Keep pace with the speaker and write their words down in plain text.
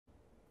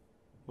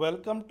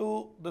Welcome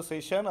to the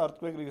session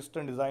Earthquake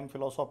Resistant Design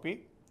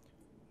Philosophy.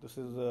 This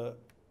is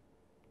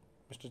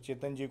Mr.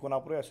 Chetanji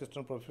Konapure,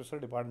 Assistant Professor,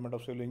 Department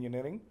of Civil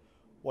Engineering,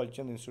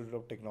 Walchand Institute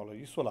of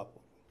Technology,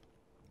 Solapur.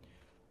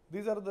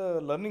 These are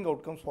the learning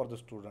outcomes for the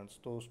students.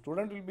 So,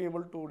 student will be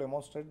able to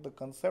demonstrate the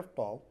concept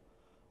of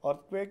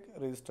earthquake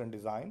resistant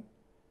design,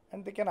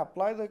 and they can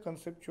apply the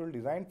conceptual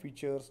design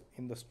features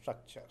in the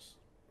structures.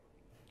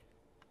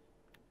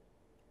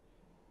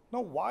 Now,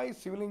 why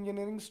civil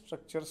engineering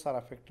structures are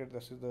affected?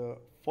 This is the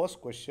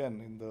first question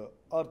in the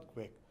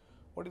earthquake.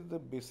 What is the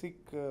basic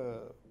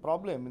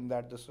problem in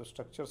that the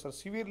structures are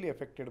severely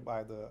affected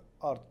by the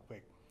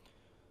earthquake?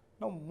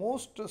 Now,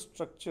 most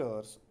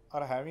structures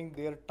are having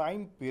their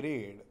time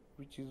period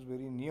which is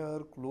very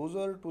near,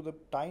 closer to the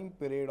time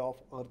period of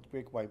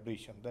earthquake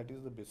vibration. That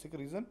is the basic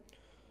reason.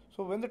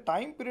 So, when the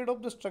time period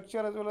of the structure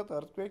as well as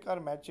earthquake are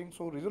matching,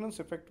 so resonance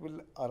effect will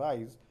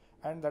arise,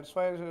 and that's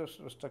why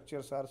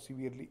structures are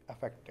severely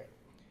affected.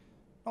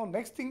 Now,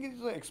 next thing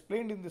is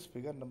explained in this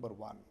figure number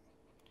 1.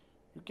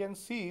 You can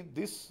see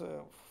this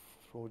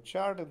flow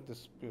chart in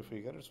this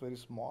figure. It's very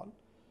small.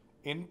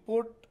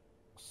 Input,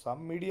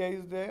 some media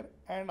is there,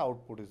 and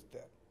output is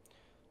there.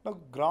 Now,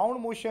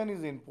 ground motion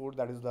is input,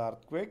 that is the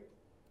earthquake,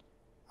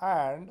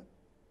 and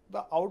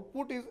the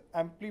output is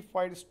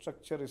amplified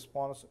structure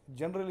response.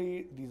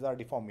 Generally, these are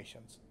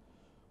deformations.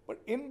 But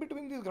in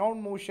between this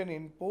ground motion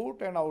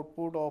input and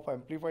output of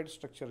amplified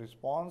structure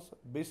response,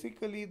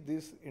 basically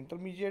this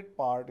intermediate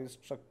part is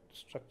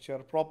structure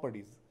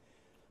properties.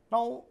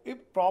 Now, if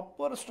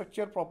proper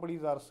structure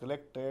properties are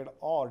selected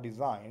or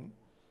designed,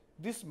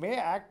 this may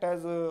act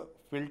as a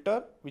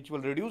filter which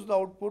will reduce the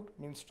output,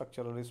 means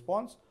structural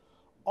response,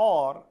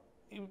 or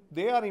if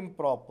they are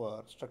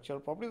improper, structural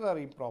properties are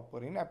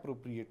improper,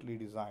 inappropriately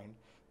designed,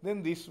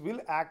 then this will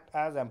act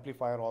as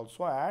amplifier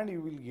also, and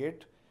you will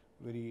get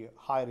very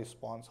high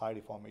response, high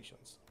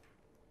deformations.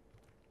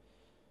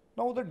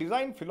 Now, the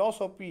design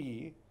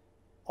philosophy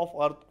of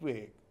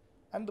earthquake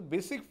and the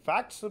basic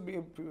facts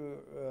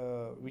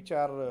which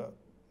are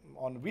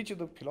on which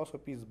the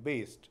philosophy is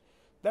based.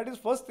 That is,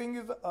 first thing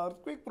is the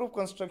earthquake proof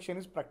construction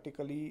is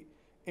practically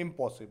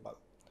impossible.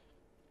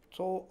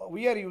 So,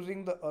 we are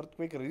using the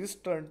earthquake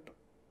resistant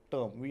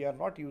term. We are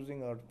not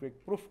using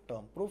earthquake proof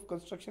term. Proof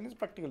construction is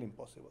practically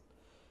impossible.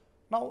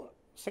 Now,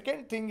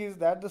 second thing is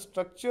that the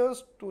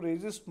structures to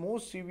resist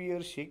most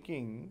severe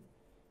shaking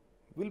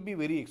will be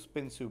very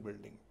expensive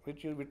building,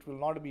 which will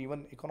not be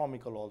even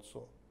economical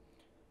also.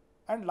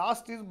 And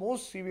last is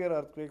most severe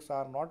earthquakes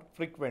are not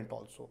frequent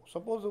also.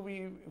 Suppose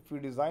if we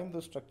design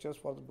the structures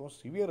for the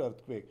most severe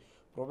earthquake,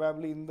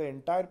 probably in the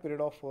entire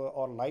period of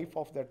or life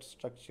of that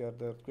structure,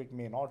 the earthquake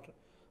may not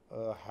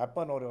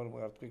happen, or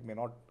earthquake may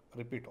not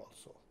repeat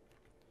also.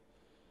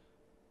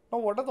 Now,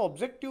 what are the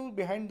objectives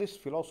behind this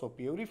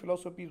philosophy? Every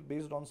philosophy is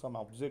based on some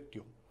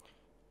objective,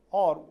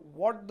 or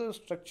what the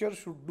structure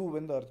should do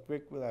when the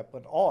earthquake will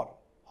happen, or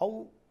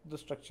how the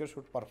structure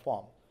should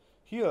perform.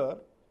 Here,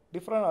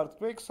 different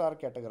earthquakes are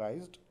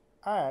categorized,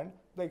 and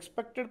the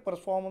expected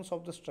performance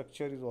of the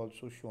structure is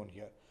also shown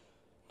here.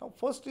 Now,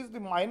 first is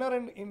the minor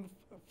and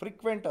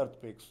infrequent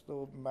earthquakes.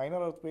 So,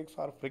 minor earthquakes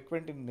are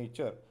frequent in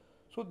nature,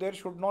 so there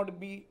should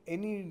not be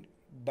any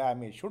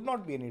damage,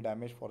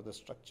 for the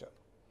structure.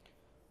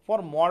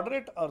 For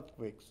moderate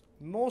earthquakes,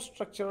 no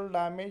structural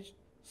damage,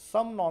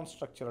 some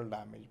non-structural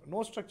damage.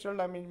 No structural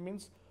damage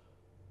means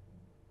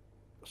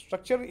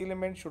structural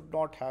element should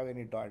not have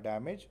any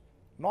damage.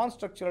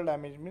 Non-structural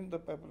damage means the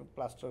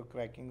plaster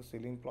cracking,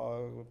 ceiling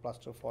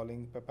plaster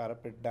falling,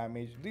 parapet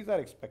damage. These are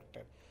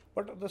expected.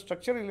 But the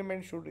structural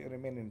element should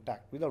remain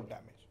intact without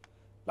damage.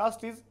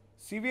 Last is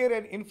severe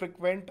and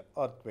infrequent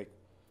earthquake.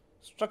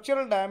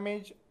 Structural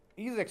damage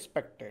is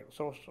expected.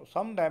 So,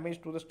 some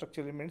damage to the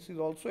structural elements is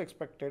also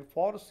expected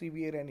for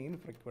severe and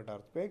infrequent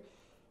earthquake,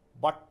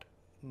 but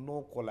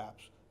no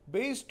collapse.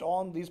 Based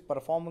on this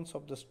performance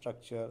of the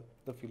structure,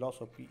 the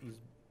philosophy is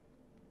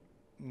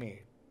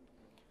made.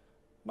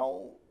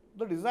 Now,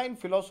 the design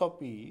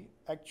philosophy,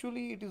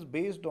 actually it is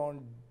based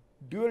on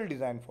dual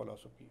design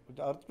philosophy,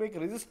 the earthquake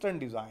resistant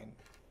design.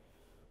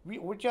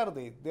 Which are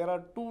they? There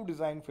are two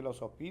design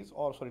philosophies,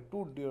 or sorry,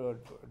 two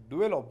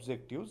dual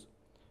objectives.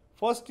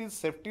 First is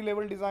safety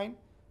level design,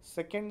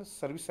 second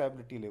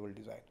serviceability level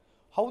design.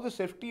 How the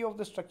safety of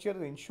the structure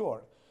is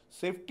ensured?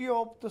 Safety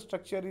of the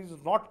structure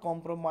is not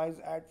compromised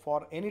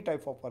for any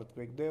type of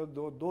earthquake.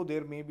 Though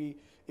there may be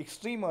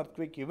extreme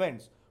earthquake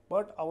events,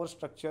 but our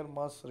structure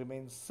must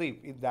remain safe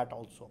in that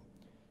also.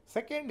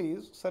 Second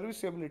is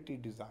serviceability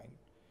design.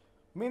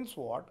 Means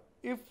what?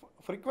 If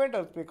frequent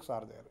earthquakes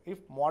are there, if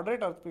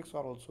moderate earthquakes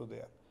are also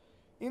there,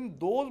 in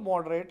those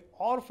moderate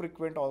or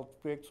frequent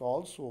earthquakes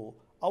also,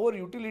 our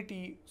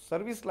utility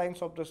service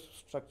lines of the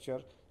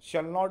structure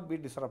shall not be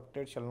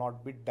disrupted, shall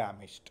not be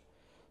damaged.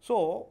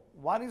 So,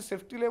 one is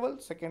safety level,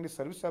 second is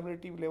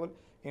serviceability level.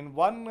 In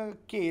one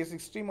case,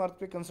 extreme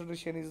earthquake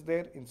consideration is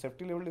there in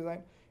safety level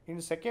design. In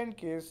second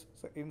case,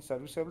 in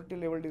serviceability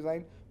level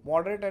design,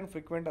 moderate and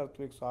frequent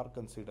earthquakes are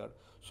considered.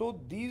 So,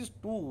 these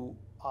two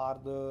are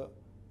the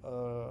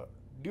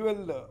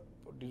dual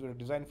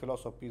design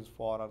philosophies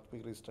for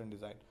earthquake resistant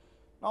design.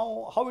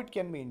 Now, how it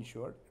can be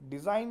ensured?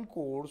 Design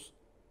codes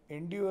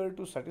endure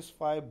to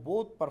satisfy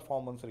both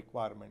performance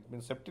requirement,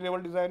 means safety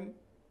level design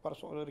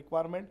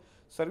requirement,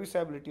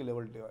 serviceability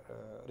level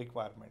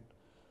requirement.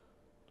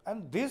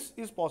 And this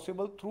is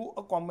possible through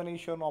a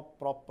combination of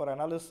proper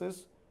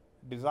analysis,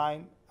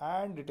 design,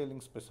 and detailing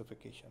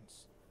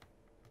specifications,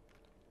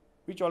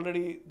 which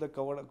already the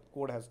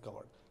code has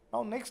covered.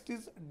 Now next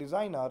is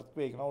design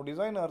earthquake. Now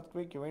design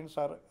earthquake events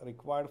are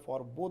required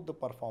for both the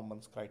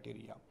performance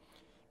criteria.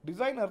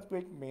 Design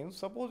earthquake means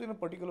suppose in a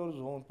particular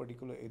zone,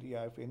 particular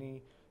area, if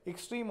any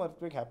extreme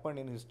earthquake happened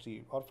in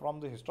history or from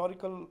the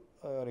historical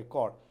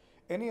record,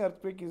 any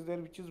earthquake is there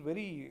which is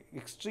very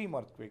extreme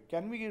earthquake.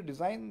 Can we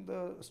design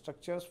the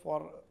structures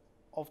for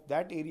of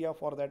that area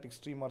for that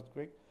extreme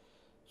earthquake?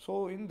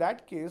 So in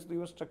that case,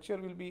 your structure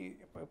will be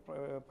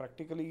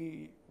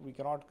practically we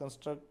cannot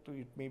construct.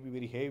 It may be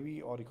very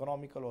heavy or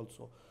economical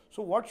also.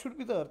 So what should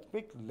be the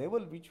earthquake level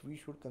which we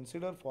should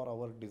consider for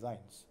our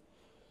designs?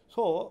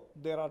 So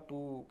there are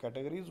two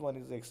categories. One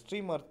is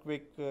extreme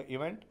earthquake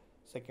event.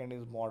 Second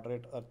is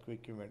moderate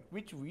earthquake event,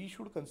 which we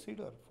should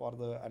consider for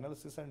the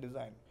analysis and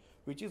design,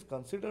 which is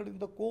considered in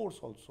the codes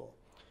also.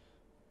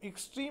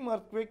 Extreme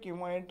earthquake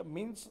event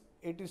means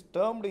it is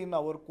termed in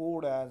our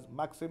code as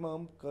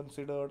maximum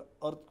considered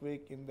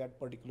earthquake in that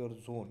particular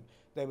zone.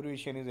 The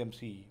abbreviation is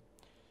MCE.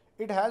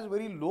 It has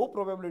very low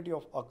probability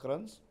of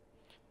occurrence,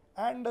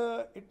 and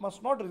it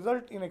must not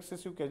result in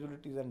excessive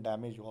casualties and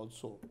damage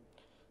also.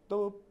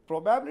 The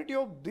probability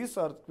of this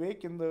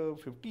earthquake in the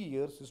 50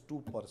 years is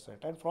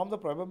 2%, and from the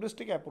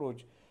probabilistic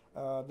approach,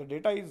 the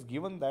data is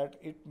given that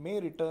it may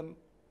return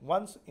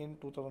once in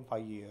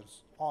 2005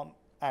 years on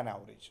an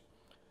average.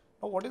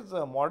 Now, what is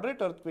the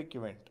moderate earthquake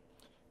event?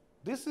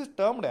 This is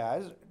termed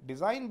as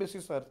design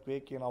basis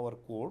earthquake in our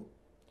code,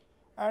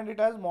 and it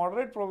has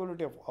moderate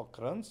probability of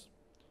occurrence.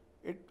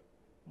 It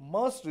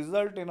must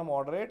result in a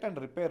moderate and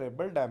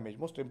repairable damage.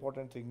 Most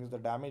important thing is the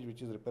damage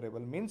which is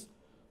repairable, means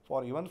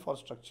for even for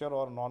structure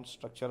or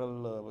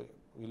non-structural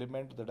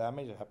element, the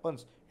damage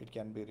happens, it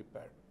can be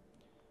repaired.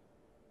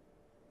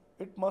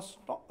 It must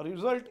not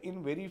result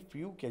in very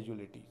few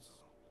casualties,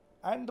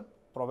 and the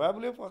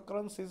probability of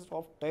occurrence is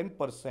of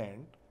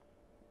 10%.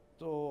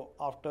 So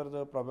after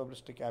the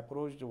probabilistic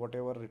approach,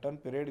 whatever return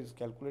period is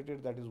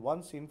calculated, that is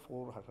once in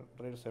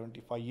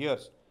 475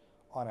 years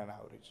on an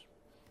average.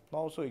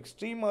 Now, so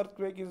extreme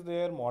earthquake is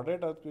there,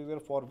 moderate earthquake is there,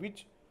 for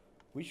which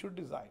we should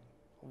design.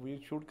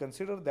 We should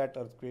consider that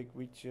earthquake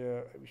which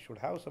we should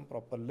have some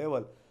proper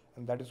level,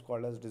 and that is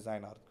called as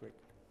design earthquake.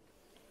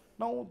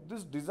 Now,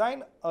 this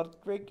design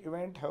earthquake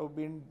event have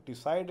been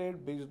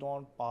decided based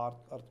on path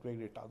earthquake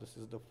data. This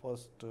is the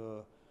first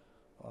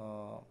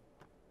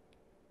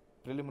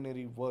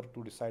preliminary work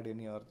to decide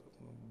any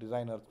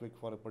design earthquake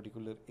for a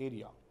particular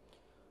area.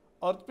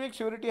 Earthquake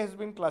severity has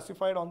been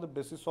classified on the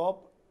basis of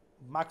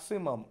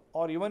maximum,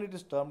 or even it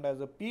is termed as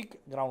a peak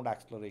ground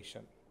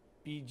acceleration,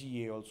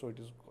 PGA. Also it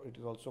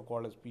is also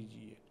called as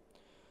PGA.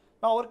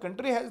 Now our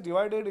country has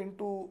divided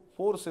into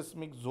 4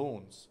 seismic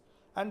zones,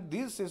 and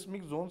these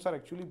seismic zones are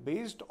actually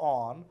based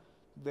on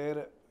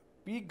their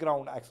peak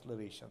ground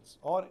accelerations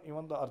or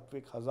even the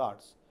earthquake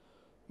hazards.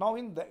 Now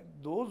in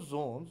those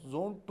zones,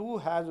 zone 2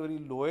 has very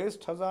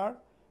lowest hazard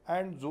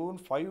and zone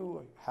 5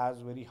 has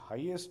very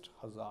highest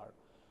hazard.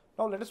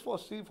 Now let us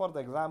see for the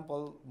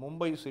example,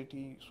 Mumbai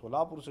city,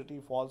 Solapur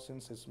city falls in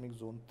seismic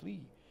zone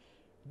 3,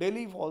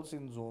 Delhi falls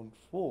in zone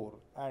 4,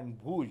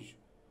 and Bhuj,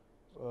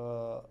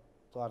 the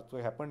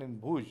earthquake happened in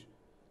Bhuj.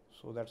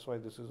 So that's why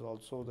this is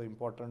also the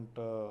important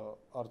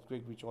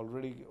earthquake which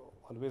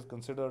always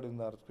considered in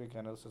the earthquake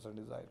analysis and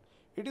design.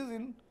 It is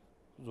in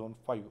zone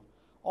 5.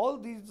 All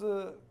these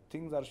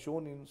things are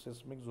shown in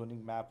seismic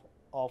zoning map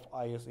of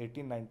IS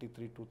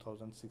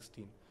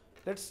 1893-2016.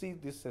 Let's see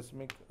this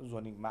seismic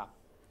zoning map.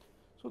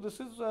 So this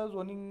is a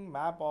zoning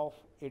map of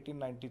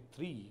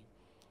 1893.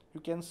 You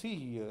can see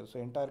here, so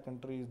entire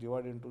country is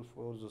divided into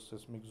 4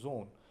 seismic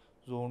zone.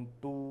 Zone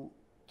 2,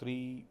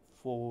 3,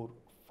 4,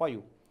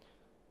 5.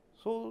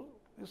 So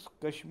this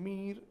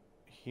Kashmir,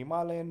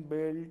 Himalayan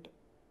belt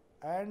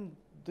and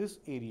this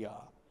area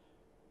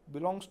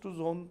belongs to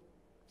zone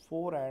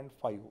 4 and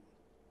 5.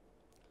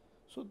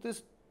 So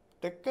this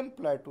Deccan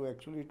Plateau,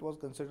 actually it was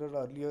considered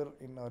earlier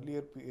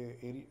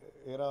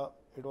era,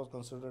 it was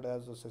considered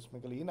as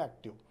seismically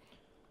inactive.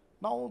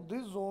 Now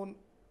this zone,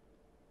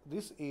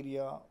 this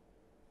area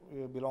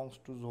belongs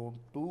to zone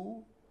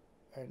 2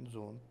 and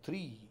zone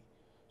 3.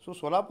 So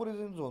Solapur is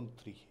in zone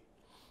 3.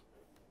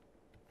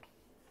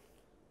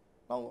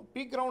 Now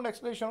peak ground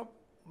acceleration of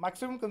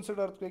maximum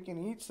considered earthquake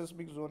in each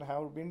seismic zone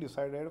have been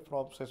decided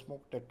from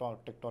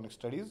seismotectonic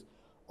studies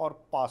or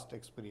past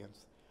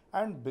experience.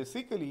 And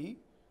basically,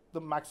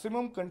 the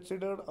maximum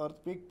considered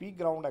earthquake peak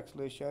ground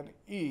acceleration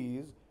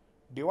is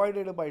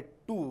divided by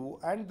 2,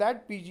 and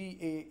that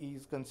PGA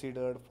is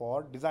considered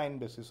for design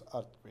basis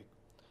earthquake.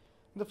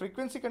 The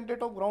frequency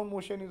content of ground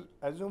motion is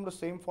assumed the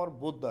same for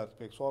both the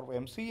earthquakes. So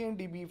MCA and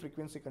dB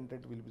frequency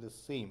content will be the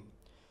same.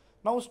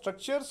 Now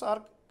structures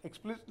are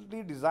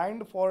explicitly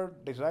designed for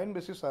design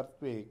basis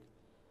earthquake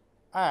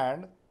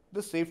and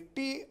the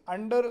safety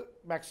under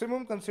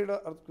maximum considered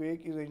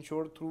earthquake is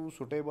ensured through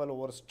suitable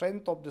over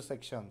strength of the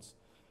sections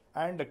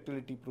and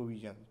ductility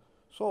provision.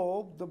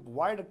 So the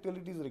why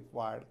ductility is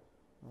required,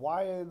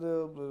 why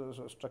the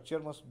structure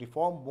must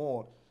deform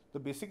more. The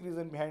basic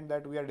reason behind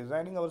that, we are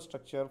designing our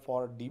structure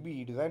for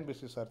DB, design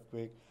basis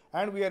earthquake,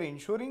 and we are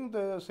ensuring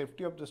the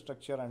safety of the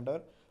structure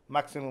under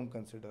maximum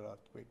considered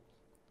earthquake.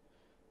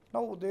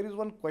 Now there is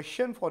one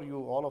question for you,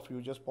 all of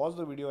you. Just pause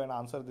the video and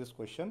answer this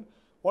question.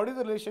 What is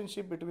the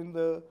relationship between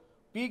the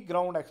peak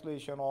ground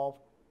acceleration of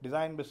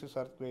design basis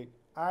earthquake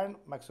and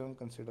maximum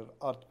considered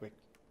earthquake?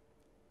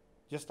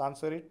 Just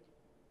answer it.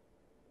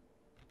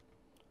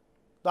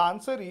 The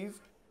answer is,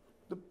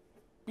 the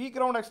peak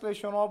ground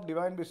acceleration of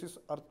design basis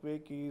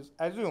earthquake is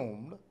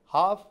assumed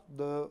half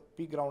the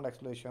peak ground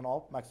acceleration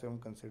of maximum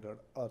considered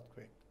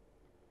earthquake.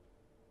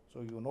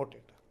 So you note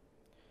it.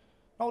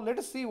 Now let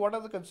us see what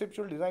are the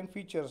conceptual design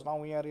features. Now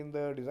we are in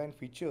the design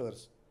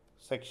features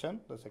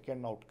section, the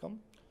second outcome.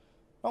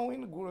 Now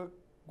in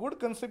good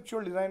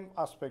conceptual design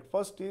aspect,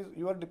 first is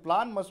your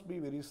plan must be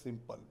very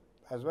simple,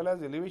 as well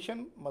as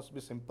elevation must be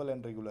simple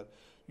and regular.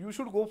 You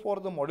should go for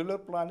the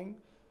modular planning.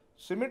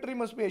 Symmetry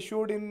must be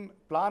assured in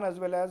plan as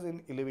well as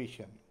in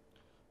elevation.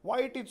 Why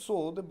it is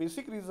so? The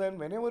basic reason,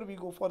 whenever we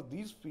go for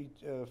these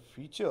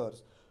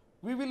features,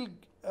 we will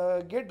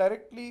get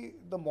directly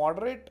the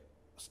moderate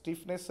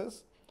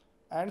stiffnesses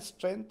and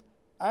strength,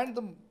 and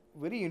the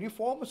very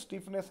uniform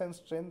stiffness and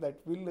strength that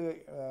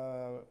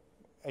will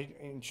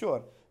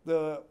ensure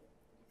the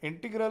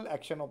integral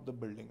action of the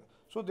building.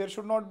 So there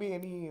should not be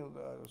any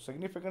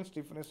significant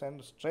stiffness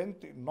and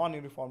strength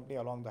non-uniformity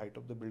along the height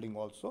of the building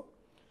also.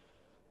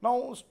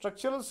 Now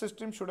structural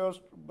system should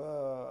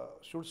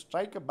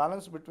strike a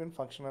balance between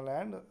functional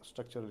and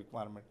structural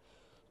requirement.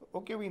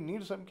 Okay, we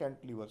need some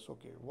cantilevers.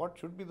 Okay, what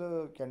should be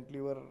the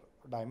cantilever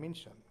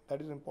dimension?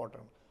 That is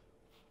important.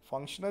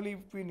 Functionally,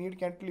 if we need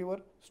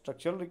cantilever,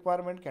 structural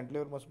requirement,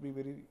 cantilever must be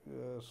very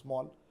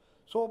small.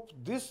 So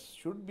this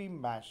should be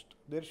matched.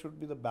 There should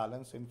be the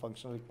balance in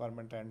functional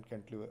requirement and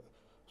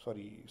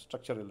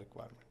structural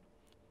requirement.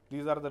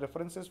 These are the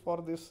references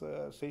for this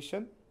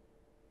session.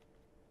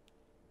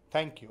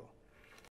 Thank you.